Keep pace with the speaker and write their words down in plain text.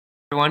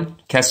Everyone,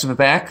 Kester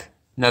back.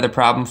 Another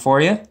problem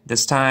for you.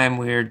 This time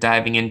we're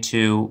diving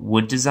into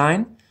wood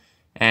design,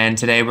 and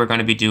today we're going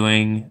to be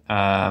doing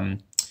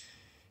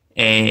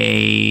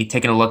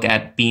taking a look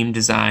at beam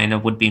design, a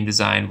wood beam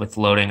design with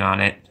loading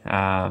on it.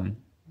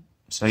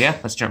 So yeah,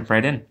 let's jump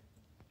right in.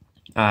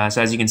 So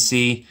as you can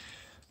see,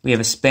 we have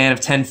a span of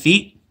 10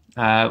 feet.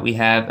 We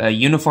have a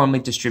uniformly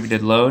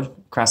distributed load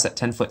across that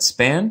 10-foot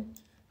span,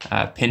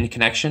 pinned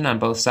connection on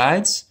both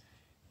sides.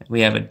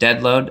 We have a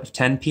dead load of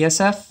 10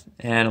 psf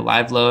and a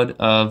live load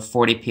of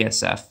 40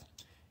 psf.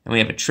 And we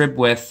have a trib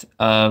width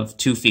of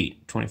 2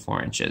 feet,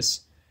 24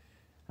 inches.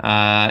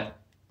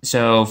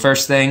 So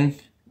first thing,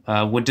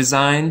 wood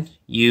design,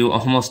 you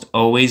almost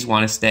always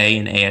want to stay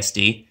in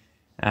ASD.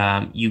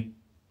 You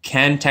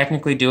can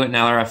technically do it in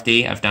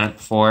LRFD. I've done it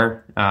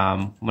before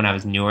when I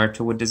was newer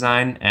to wood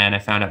design, and I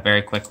found out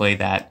very quickly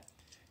that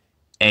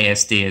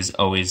ASD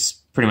is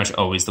pretty much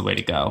always the way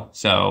to go.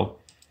 So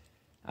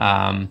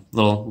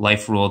little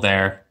life rule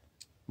there.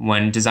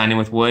 When designing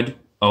with wood,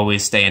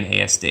 always stay in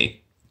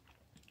ASD.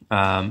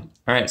 All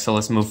right, so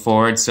let's move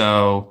forward.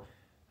 So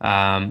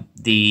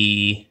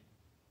the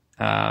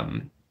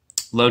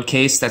load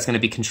case that's going to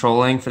be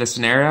controlling for the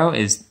scenario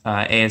is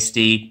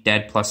ASD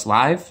dead plus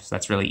live, so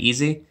that's really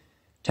easy.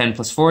 10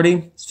 plus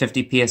 40 is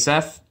 50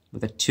 psf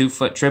with a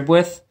 2-foot trib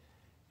width.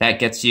 That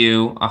gets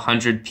you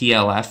 100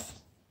 PLF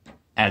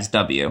as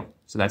W.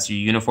 So that's your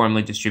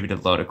uniformly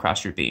distributed load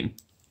across your beam.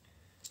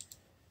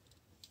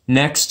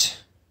 Next,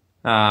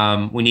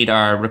 we need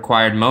our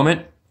required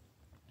moment,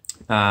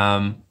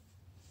 and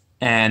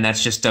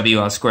that's just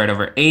WL squared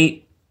over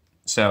 8.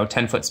 So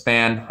 10-foot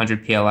span,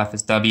 100 PLF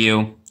is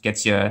W,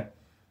 gets you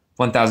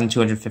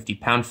 1,250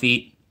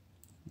 pound-feet.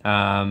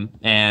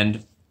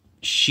 And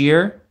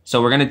shear.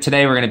 So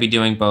today we're gonna be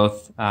doing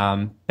both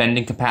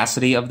bending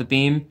capacity of the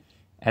beam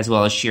as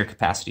well as shear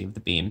capacity of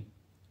the beam.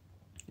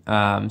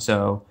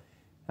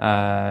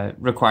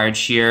 Required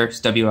shear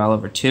is WL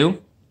over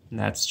 2. And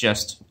that's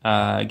just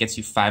gets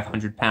you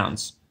 500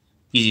 pounds.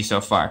 Easy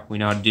so far. We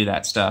know how to do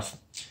that stuff.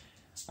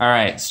 All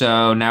right,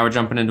 so now we're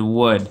jumping into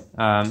wood.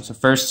 So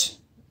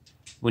first,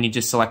 we need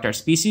to select our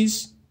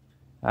species.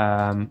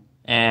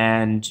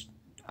 And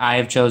I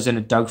have chosen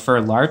a Doug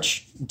fir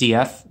larch,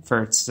 DF,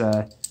 for its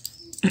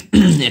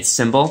its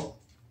symbol.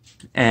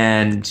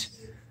 And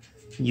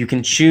you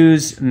can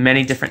choose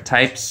many different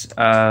types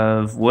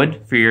of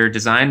wood for your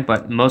design,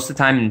 but most of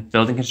the time in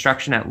building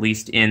construction, at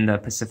least in the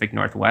Pacific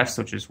Northwest,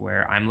 which is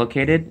where I'm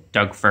located,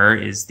 Doug fir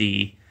is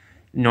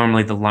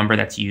normally the lumber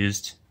that's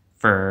used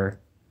for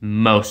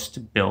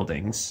most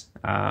buildings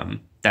that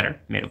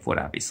are made of wood,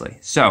 obviously.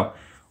 So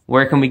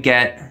where can we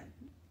get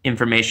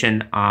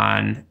information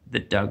on the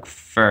Doug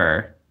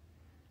fir?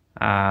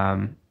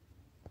 If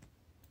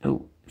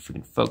we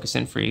can focus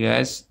in for you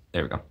guys.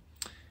 There we go.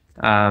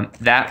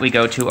 That we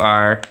go to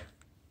our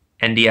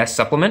NDS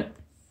supplement.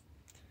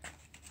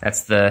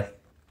 That's the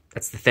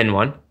thin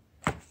one,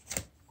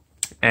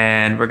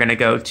 and we're going to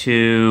go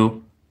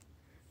to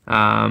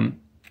 2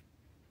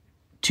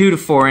 to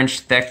 4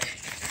 inch thick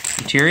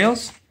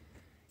materials.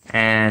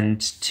 And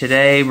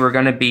today we're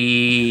going to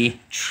be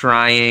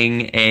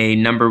trying a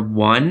number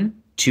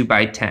 1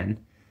 2x10.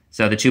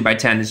 So the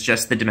 2x10 is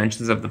just the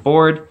dimensions of the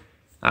board,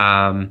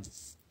 and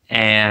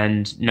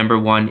number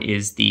 1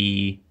 is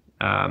the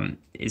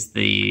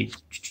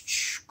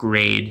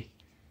grade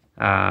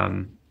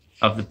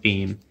of the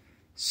beam.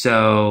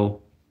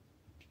 So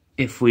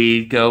if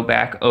we go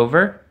back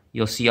over,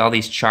 you'll see all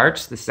these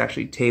charts. This is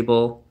actually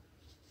table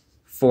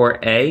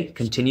 4A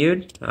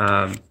continued.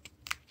 We'll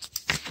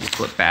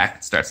flip back,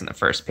 it starts on the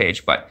first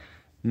page, but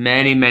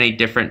many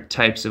different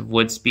types of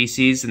wood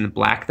species in the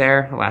black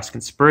there.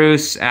 Alaskan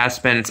spruce,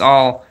 aspen, it's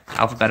all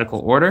alphabetical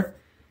order.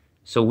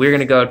 So we're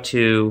gonna go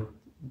to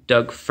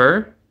Doug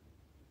fir,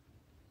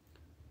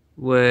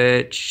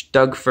 which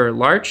Doug fir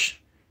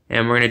larch,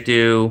 and we're going to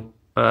do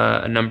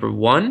a number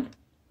 1,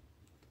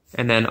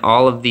 and then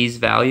all of these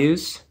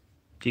values.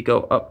 If you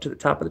go up to the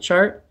top of the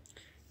chart,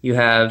 you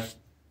have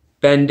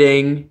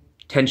bending,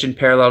 tension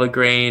parallel to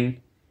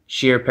grain,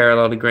 shear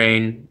parallel to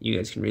grain. You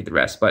guys can read the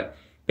rest, but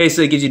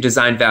basically it gives you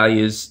design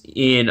values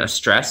in a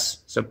stress,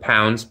 so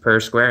pounds per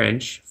square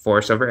inch,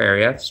 force over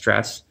area,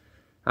 stress,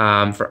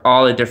 for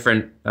all the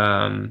different,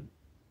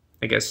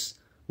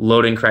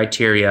 loading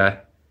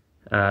criteria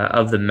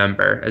of the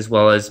member, as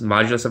well as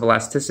modulus of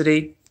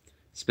elasticity,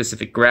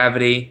 specific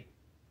gravity,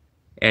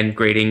 and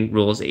grading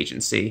rules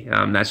agency.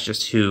 That's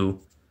just who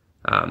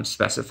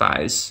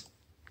specifies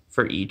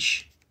for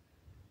each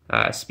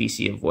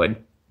species of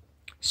wood.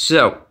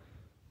 So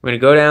we're going to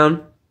go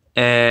down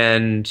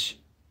and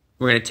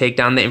we're going to take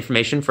down the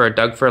information for a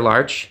Doug fir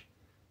larch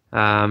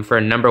for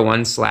a number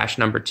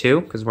 1/number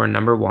 2, because we're a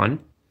number 1.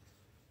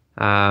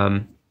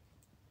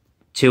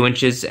 2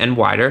 inches and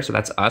wider, so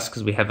that's us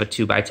because we have a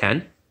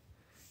 2x10.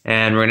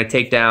 And we're going to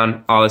take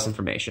down all this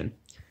information.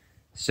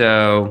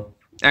 So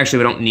actually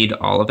we don't need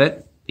all of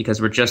it because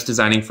we're just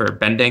designing for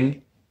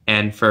bending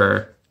and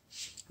for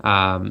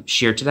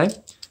shear today.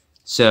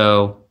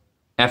 So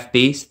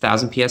FB is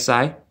 1000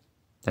 psi,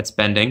 that's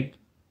bending,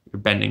 your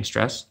bending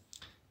stress.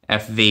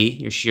 FV,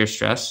 your shear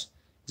stress,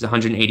 is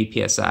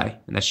 180 psi,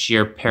 and that's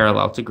shear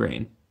parallel to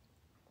grain.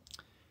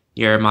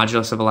 Your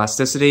modulus of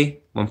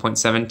elasticity,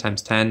 1.7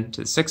 times 10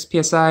 to the 6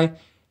 psi,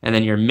 and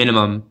then your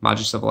minimum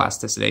modulus of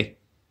elasticity,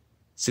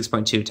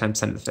 6.2 times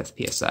 10 to the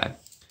 5th psi.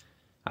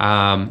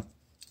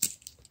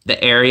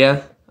 The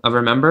area of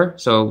our member,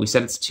 so we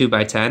said it's 2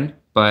 by 10,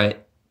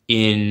 but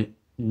in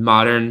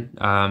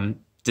modern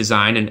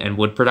design and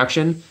wood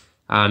production,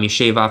 you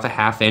shave off a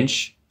 1/2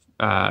 inch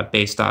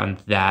based on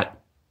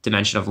that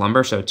dimension of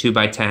lumber. So 2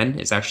 by 10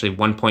 is actually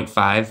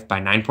 1.5 by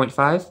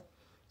 9.5.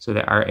 So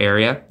that our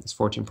area is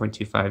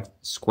 14.25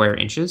 square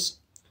inches.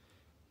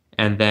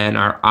 And then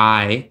our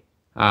I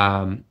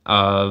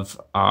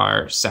of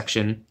our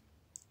section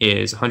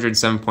is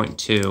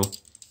 107.2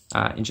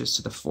 inches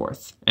to the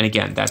 4th. And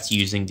again, that's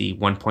using the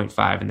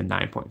 1.5 and the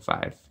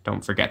 9.5.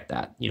 Don't forget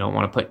that. You don't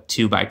want to put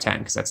 2 by 10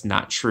 because that's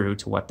not true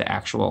to what the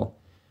actual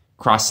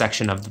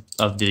cross-section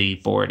of the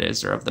board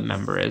is, or of the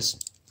member is.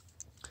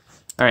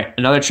 All right,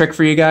 another trick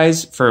for you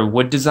guys for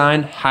wood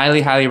design.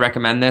 Highly, highly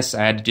recommend this.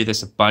 I had to do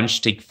this a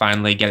bunch to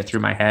finally get it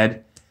through my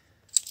head.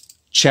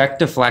 Check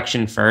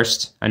deflection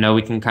first. I know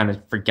we can kind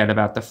of forget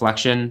about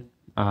deflection.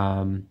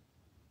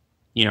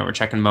 You know, we're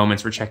checking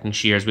moments, we're checking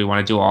shears, we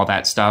want to do all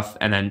that stuff.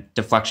 And then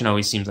deflection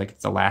always seems like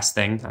it's the last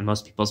thing on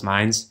most people's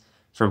minds.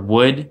 For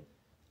wood,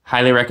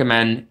 highly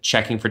recommend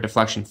checking for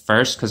deflection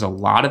first, because a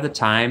lot of the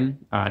time,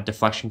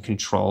 deflection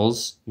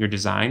controls your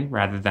design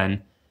rather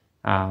than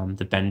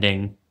the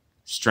bending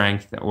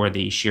strength or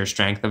the shear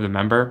strength of the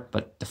member,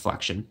 but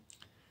deflection.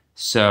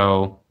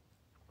 So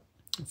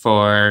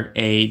for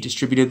a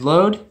distributed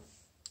load,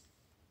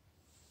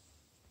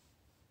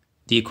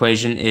 the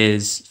equation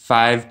is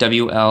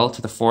 5WL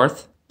to the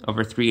 4th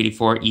over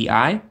 384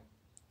 EI.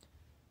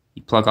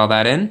 You plug all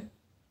that in.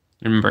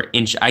 Remember,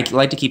 I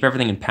like to keep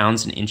everything in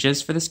pounds and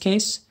inches for this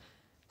case.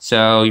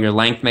 So your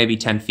length may be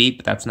 10 feet,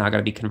 but that's not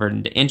going to be converted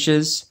into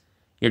inches.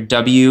 Your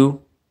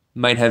W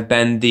might have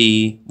been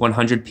the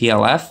 100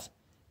 PLF.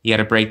 You got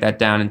to break that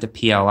down into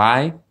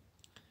PLI.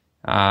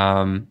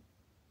 And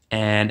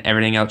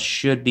everything else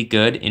should be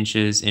good.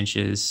 Inches,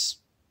 inches,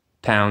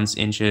 pounds,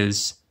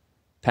 inches,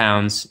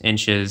 pounds,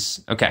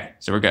 inches. Okay,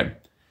 so we're good.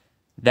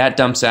 That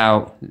dumps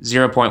out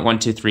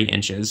 0.123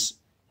 inches.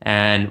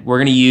 And we're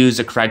going to use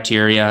a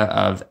criteria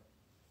of,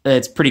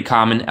 it's pretty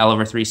common, L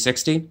over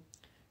 360.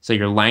 So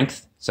your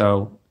length,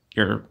 so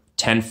your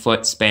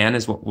 10-foot span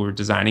is what we're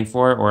designing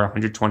for, or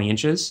 120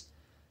 inches.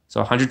 So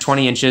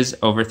 120 inches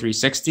over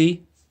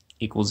 360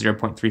 equals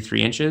 0.33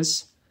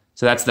 inches.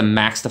 So that's the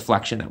max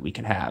deflection that we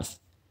can have.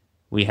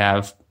 We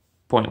have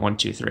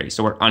 0.123.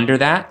 So we're under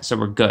that, so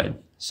we're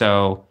good.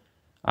 So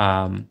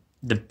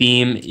the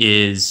beam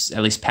is,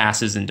 at least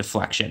passes in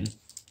deflection.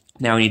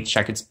 Now we need to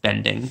check its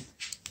bending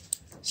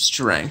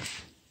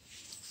strength.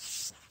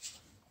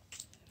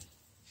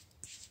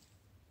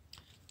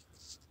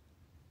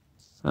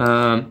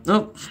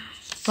 Oh,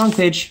 wrong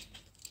page.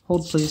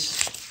 Hold,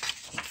 please.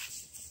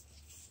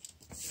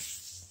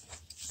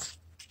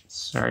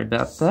 Sorry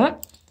about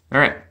that. All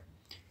right.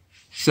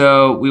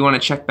 So we want to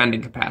check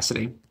bending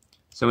capacity.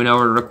 So we know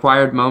our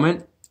required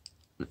moment,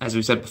 as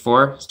we said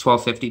before, is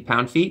 1250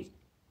 pound-feet.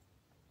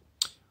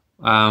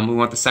 We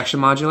want the section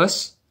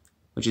modulus,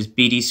 which is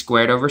BD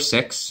squared over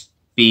 6,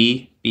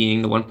 B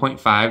being the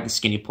 1.5, the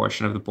skinny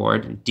portion of the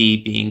board, and D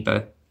being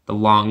the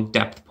long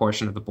depth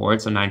portion of the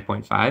board, so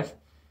 9.5.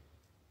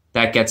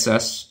 That gets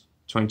us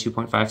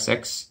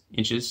 22.56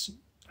 inches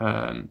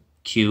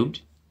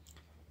cubed.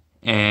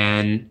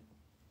 And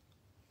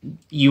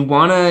you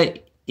want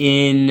to,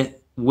 in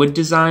wood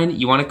design,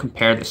 you want to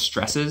compare the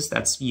stresses.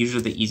 That's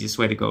usually the easiest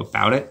way to go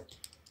about it.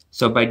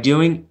 So by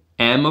doing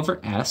M over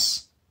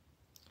S,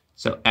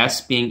 so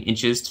S being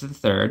inches to the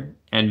 3rd,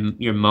 and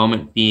your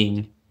moment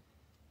being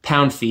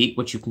pound-feet,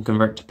 which you can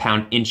convert to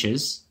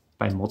pound-inches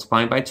by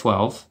multiplying by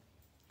 12,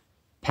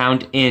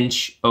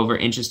 pound-inch over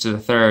inches to the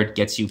 3rd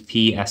gets you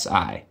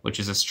PSI, which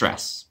is a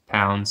stress,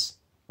 pounds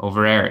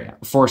over area,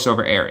 force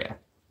over area.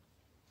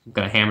 I'm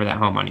going to hammer that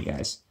home on you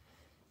guys.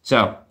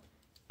 So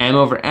M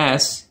over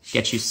S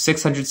gets you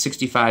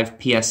 665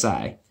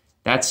 PSI.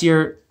 That's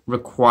your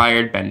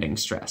required bending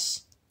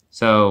stress.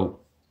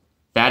 So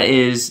that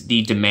is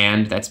the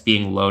demand that's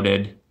being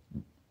loaded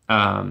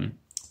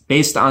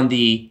based on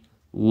the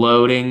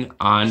loading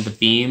on the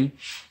beam.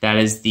 That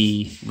is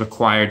the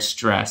required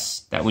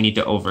stress that we need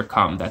to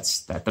overcome.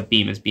 That the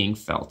beam is being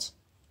felt.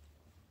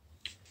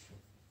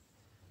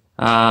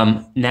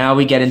 Now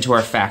we get into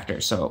our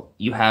factors. So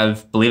you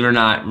have, believe it or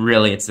not,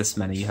 really it's this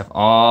many. You have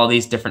all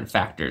these different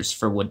factors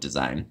for wood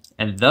design.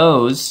 And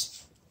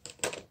those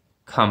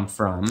come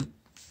from,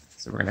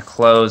 so we're going to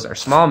close our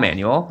small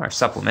manual, our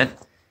supplement.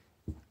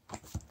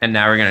 And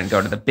now we're going to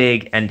go to the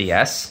big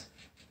NDS,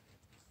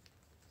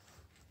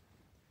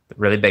 the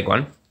really big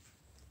one.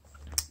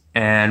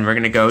 And we're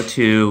going to go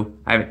to,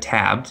 I have it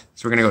tabbed,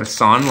 so we're going to go to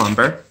Sawn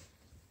Lumber,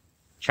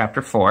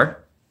 Chapter 4.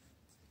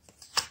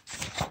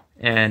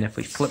 And if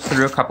we flip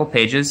through a couple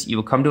pages, you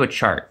will come to a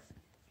chart.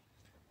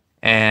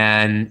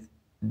 And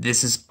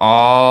this is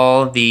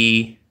all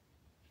the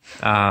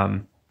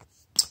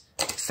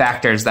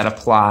factors that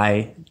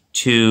apply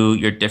to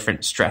your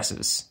different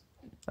stresses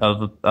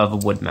of a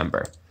wood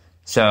member.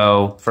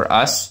 So for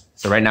us,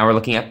 so right now we're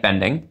looking at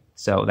bending.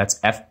 So that's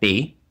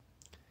FB.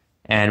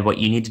 And what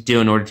you need to do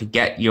in order to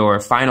get your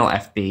final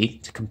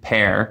FB to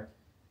compare,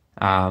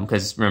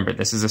 because remember,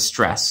 this is a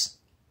stress.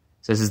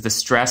 So this is the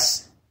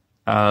stress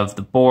of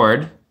the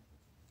board,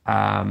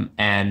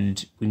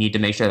 and we need to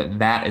make sure that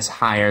that is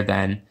higher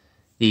than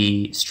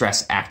the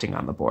stress acting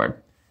on the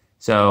board.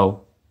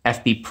 So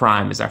FB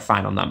prime is our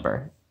final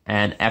number.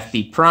 And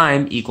FB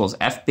prime equals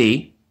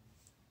FB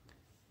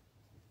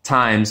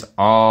times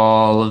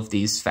all of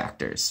these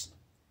factors.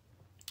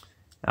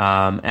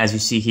 As you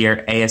see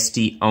here,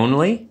 ASD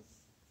only.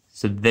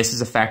 So this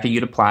is a factor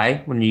you'd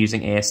apply when you're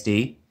using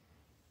ASD.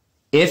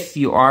 If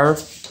you are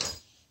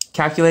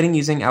calculating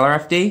using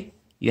LRFD,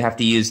 you have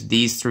to use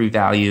these three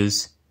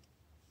values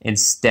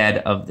instead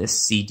of this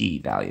CD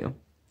value.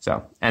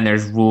 So, and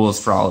there's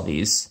rules for all of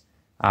these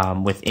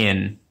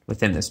within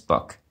this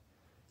book.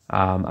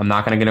 I'm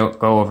not going to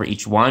go over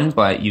each one,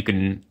 but you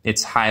can.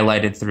 It's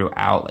highlighted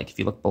throughout. Like if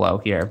you look below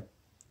here,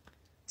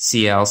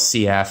 CL,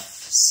 CF,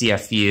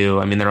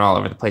 CFU. I mean, they're all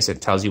over the place.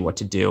 It tells you what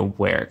to do,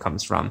 where it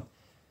comes from.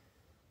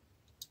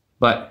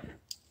 But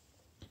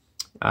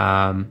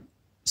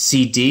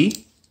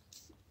CD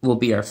will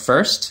be our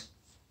first,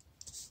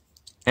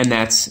 and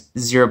that's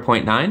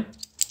 0.9.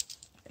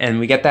 And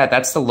we get that.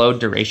 That's the load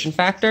duration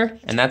factor,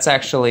 and that's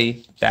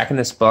actually back in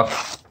this book,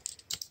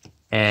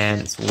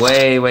 and it's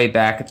way, way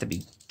back at the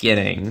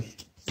beginning.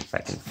 If I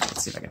can,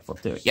 let's see if I can flip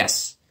through it.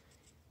 Yes.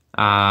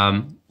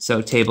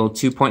 So table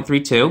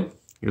 2.32.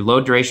 Your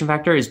load duration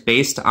factor is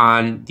based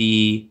on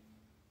the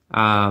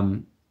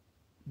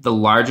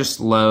largest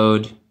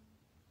load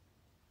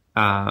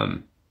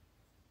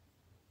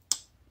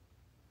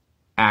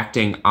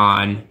acting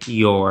on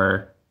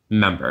your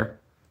member.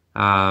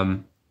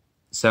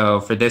 So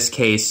for this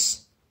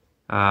case,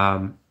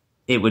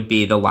 it would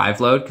be the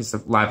live load, because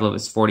the live load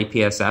is 40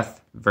 PSF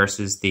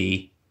versus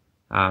the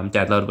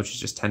dead load, which is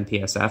just 10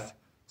 PSF.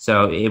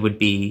 So it would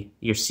be,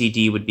 your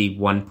CD would be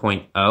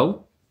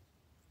 1.0.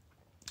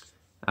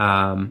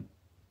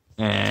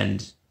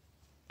 And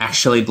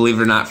actually, believe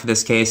it or not, for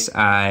this case,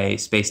 I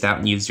spaced out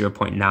and used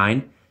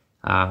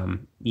 0.9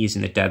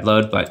 using the dead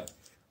load, but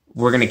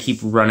we're going to keep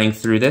running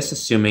through this,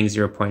 assuming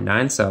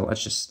 0.9. So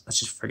let's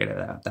just forget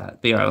about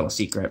that. Be our little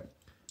secret.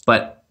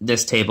 But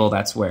this table,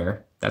 that's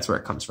where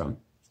it comes from.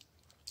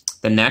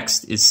 The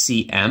next is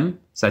CM,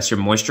 so that's your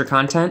moisture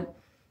content.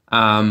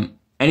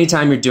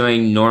 Anytime you're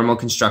doing normal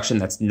construction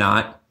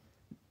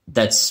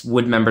that's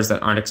wood members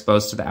that aren't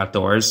exposed to the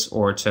outdoors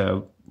or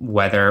to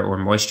weather or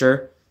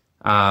moisture,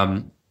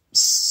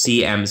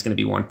 CM is going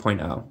to be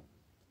 1.0.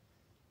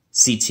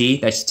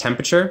 CT, that's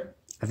temperature.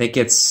 I think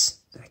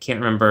I can't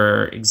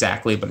remember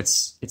exactly, but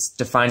it's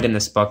defined in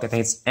this book. I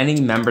think it's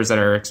any members that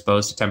are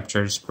exposed to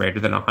temperatures greater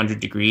than 100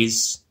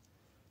 degrees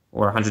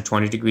or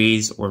 120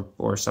 degrees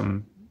or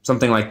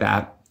something like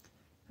that.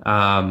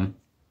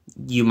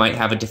 You might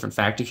have a different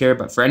factor here,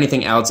 but for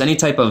anything else, any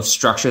type of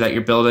structure that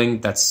you're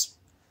building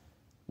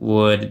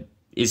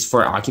is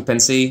for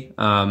occupancy,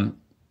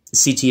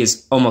 CT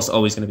is almost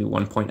always going to be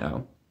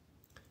 1.0.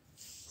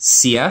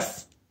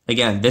 CF,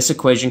 again, this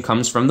equation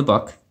comes from the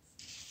book.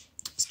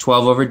 It's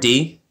 12 over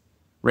D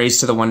raised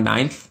to the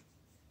 1/9,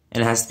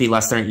 and it has to be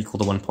less than or equal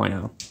to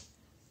 1.0.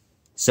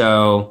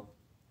 So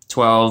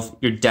 12,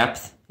 your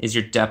depth is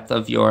your depth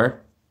of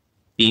your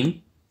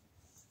beam,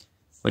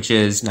 which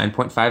is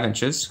 9.5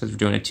 inches, because we're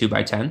doing a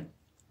 2x10.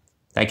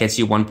 That gets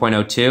you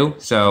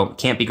 1.02, so it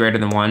can't be greater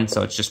than 1,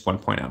 so it's just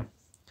 1.0.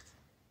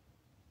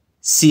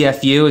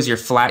 CFU is your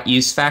flat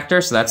use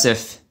factor, so that's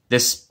if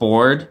this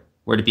board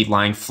were to be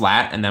lying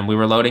flat and then we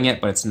were loading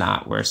it, but it's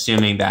not. We're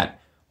assuming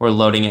that we're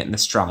loading it in the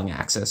strong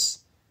axis,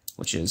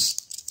 which is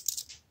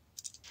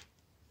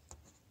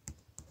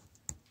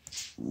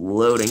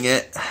loading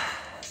it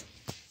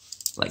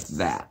like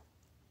that.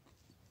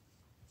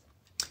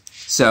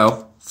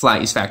 So flat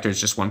use factor is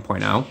just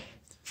 1.0.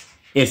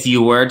 If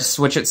you were to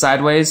switch it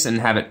sideways and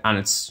have it on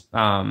its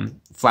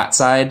flat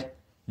side,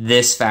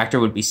 this factor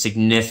would be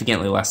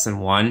significantly less than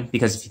 1,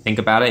 because if you think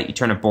about it, you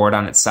turn a board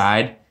on its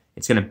side,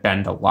 it's going to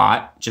bend a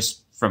lot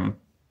just from,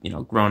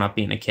 growing up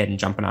being a kid and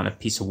jumping on a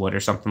piece of wood or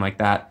something like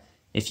that.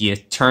 If you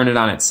turn it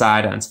on its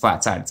side, on its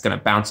flat side, it's going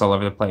to bounce all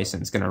over the place,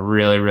 and it's going to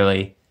really,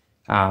 really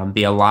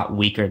be a lot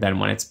weaker than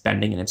when it's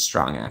bending in its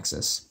strong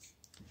axis.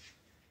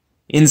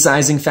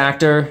 Incising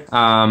factor,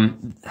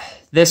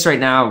 this right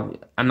now,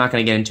 I'm not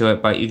going to get into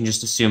it, but you can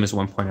just assume is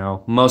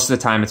 1.0. Most of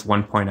the time it's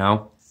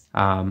 1.0.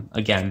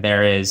 Again,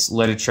 there is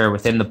literature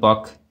within the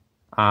book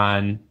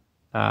on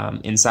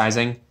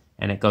incising,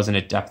 and it goes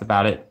into depth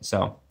about it.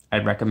 So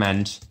I'd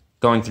recommend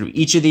going through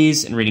each of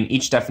these and reading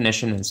each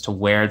definition as to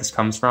where this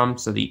comes from,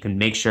 so that you can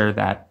make sure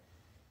that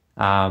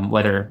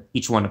whether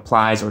each one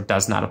applies or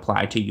does not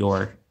apply to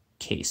your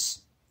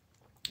case.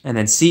 And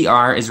then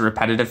CR is a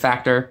repetitive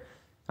factor.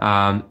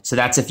 So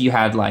that's if you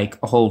had like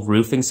a whole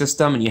roofing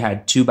system and you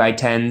had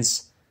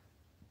 2x10s,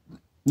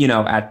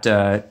 at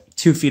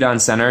 2 feet on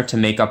center to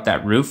make up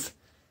that roof.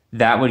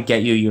 That would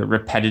get you your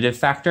repetitive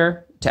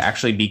factor to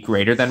actually be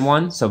greater than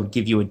 1, so it would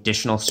give you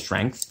additional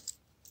strength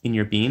in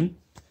your beam.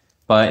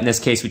 But in this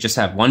case, we just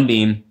have one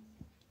beam,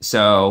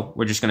 so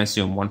we're just going to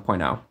assume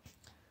 1.0.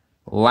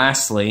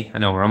 Lastly, I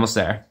know we're almost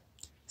there,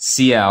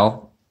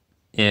 CL,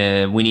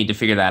 we need to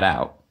figure that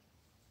out.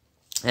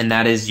 And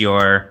that is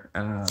your,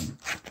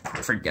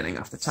 forgetting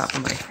off the top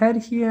of my head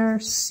here,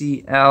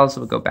 CL, so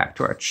we'll go back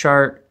to our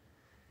chart,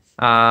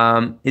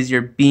 is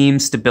your beam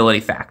stability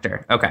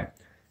factor. Okay,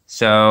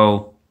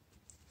 so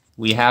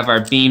we have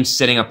our beam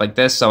sitting up like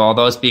this, so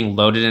although it's being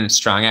loaded in its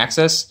strong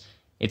axis,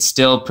 it's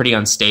still pretty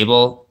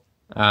unstable.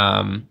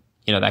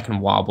 You know, that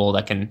can wobble,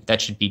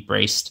 that should be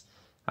braced.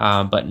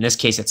 But in this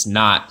case, it's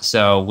not,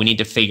 so we need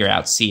to figure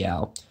out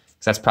CL,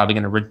 because that's probably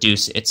going to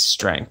reduce its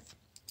strength.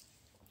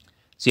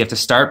 So you have to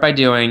start by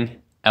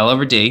doing L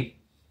over D,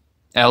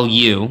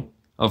 LU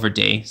over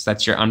D, so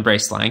that's your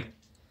unbraced length.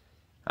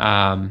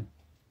 And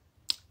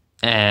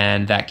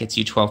that gets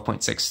you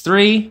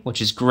 12.63,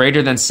 which is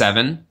greater than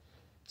 7.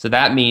 So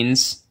that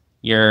means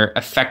your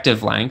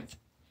effective length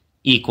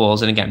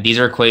equals, and again, these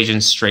are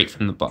equations straight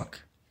from the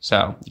book.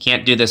 So you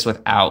can't do this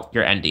without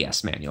your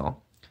NDS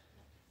manual.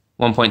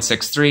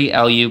 1.63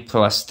 LU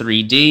plus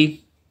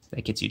 3D,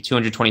 that gets you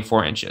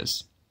 224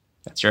 inches.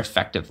 That's your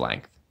effective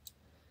length.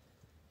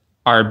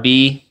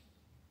 RB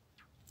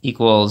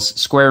equals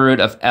square root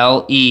of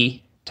LE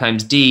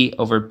times D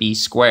over B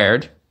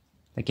squared.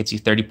 That gets you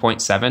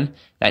 30.7.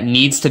 That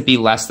needs to be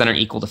less than or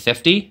equal to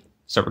 50.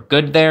 So we're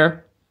good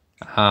there.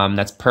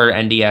 That's per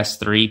NDS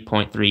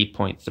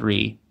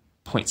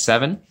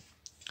 3.3.3.7.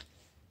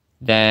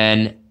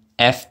 Then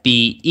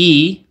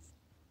FBE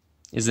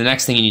is the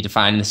next thing you need to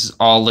find. This is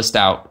all listed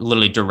out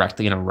literally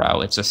directly in a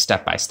row. It's just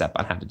step-by-step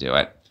on how to do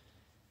it.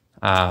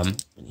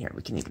 And here,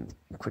 we can even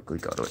quickly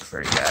go to it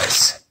for you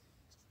guys.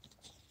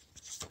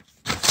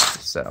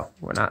 So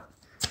we're not,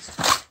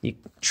 you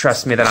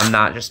trust me that I'm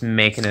not just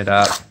making it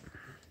up.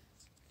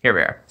 Here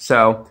we are.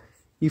 So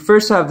you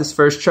first have this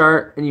first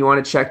chart, and you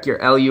want to check your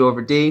LU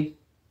over D.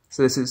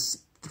 So this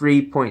is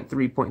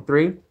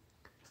 3.3.3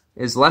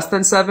 is less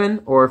than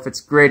 7, or if it's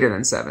greater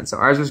than 7. So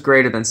ours was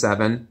greater than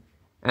 7,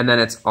 and then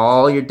it's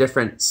all your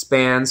different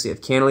spans. So you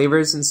have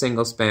cantilevers and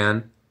single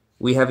span.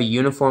 We have a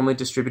uniformly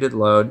distributed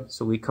load,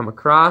 so we come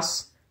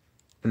across,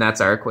 and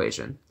that's our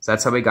equation. So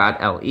that's how we got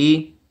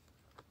LE.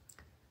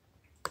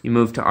 You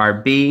move to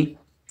RB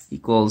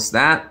equals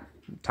that.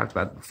 We talked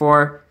about it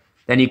before.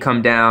 Then you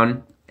come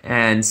down,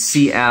 and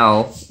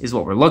CL is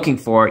what we're looking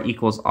for,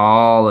 equals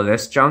all of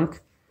this junk.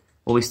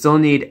 Well, we still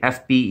need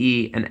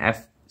FBE and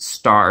F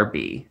star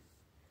B,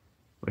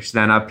 which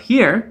then up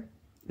here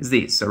is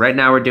these. So right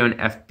now we're doing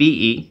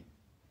FBE,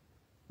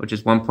 which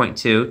is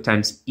 1.2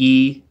 times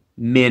E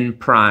min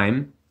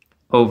prime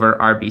over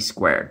RB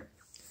squared.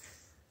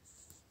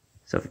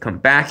 So if we come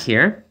back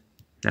here,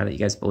 now that you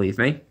guys believe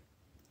me,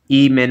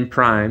 E min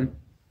prime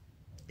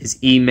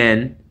is E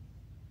min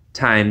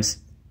times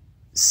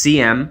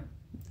CM,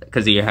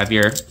 because you have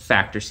your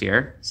factors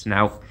here. So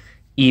now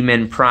E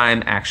min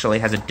prime actually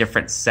has a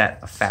different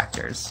set of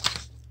factors,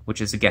 which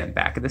is, again,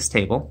 back of this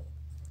table,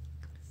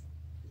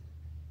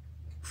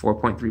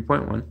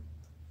 4.3.1.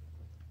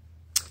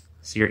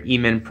 So your E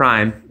min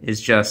prime is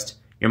just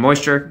your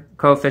moisture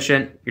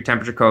coefficient, your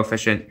temperature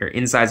coefficient, your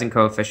incising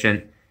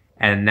coefficient,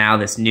 and now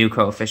this new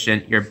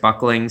coefficient, your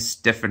buckling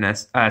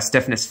stiffness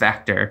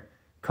factor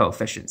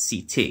coefficient,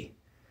 CT.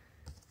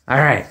 All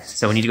right,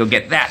 so we need to go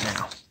get that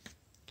now.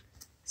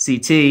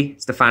 CT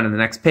is defined on the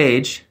next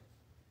page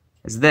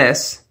as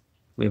this.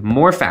 We have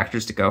more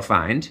factors to go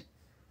find.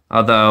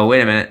 Although,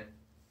 wait a minute,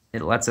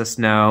 it lets us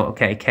know,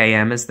 okay,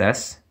 Km is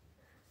this.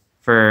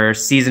 For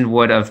seasoned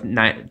wood of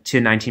 9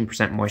 to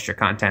 19% moisture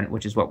content,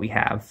 which is what we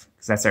have,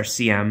 because that's our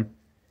CM,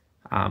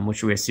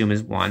 which we assume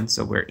is 1,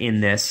 so we're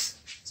in this.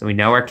 So we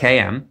know our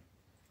Km.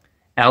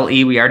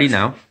 LE, we already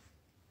know.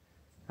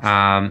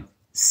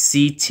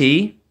 CT,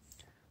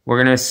 we're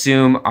going to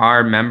assume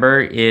our member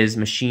is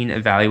machine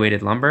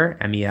evaluated lumber,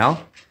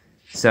 MEL.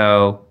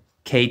 So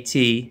KT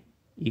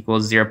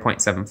equals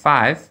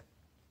 0.75.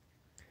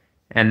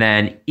 And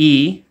then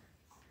E,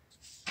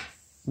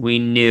 we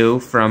knew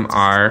from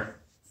our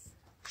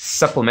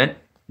supplement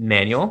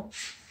manual,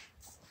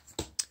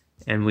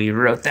 and we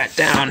wrote that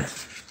down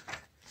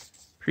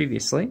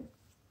previously,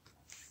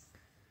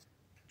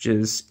 which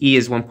is E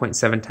is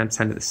 1.7 times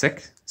 10 to the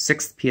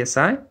 6th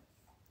psi.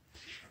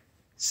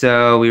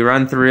 So we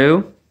run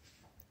through,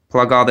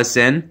 plug all this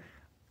in.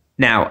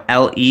 Now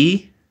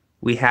LE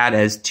we had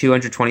as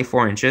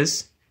 224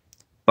 inches,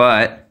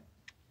 but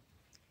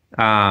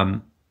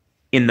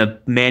in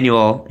the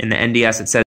manual, in the NDS, it says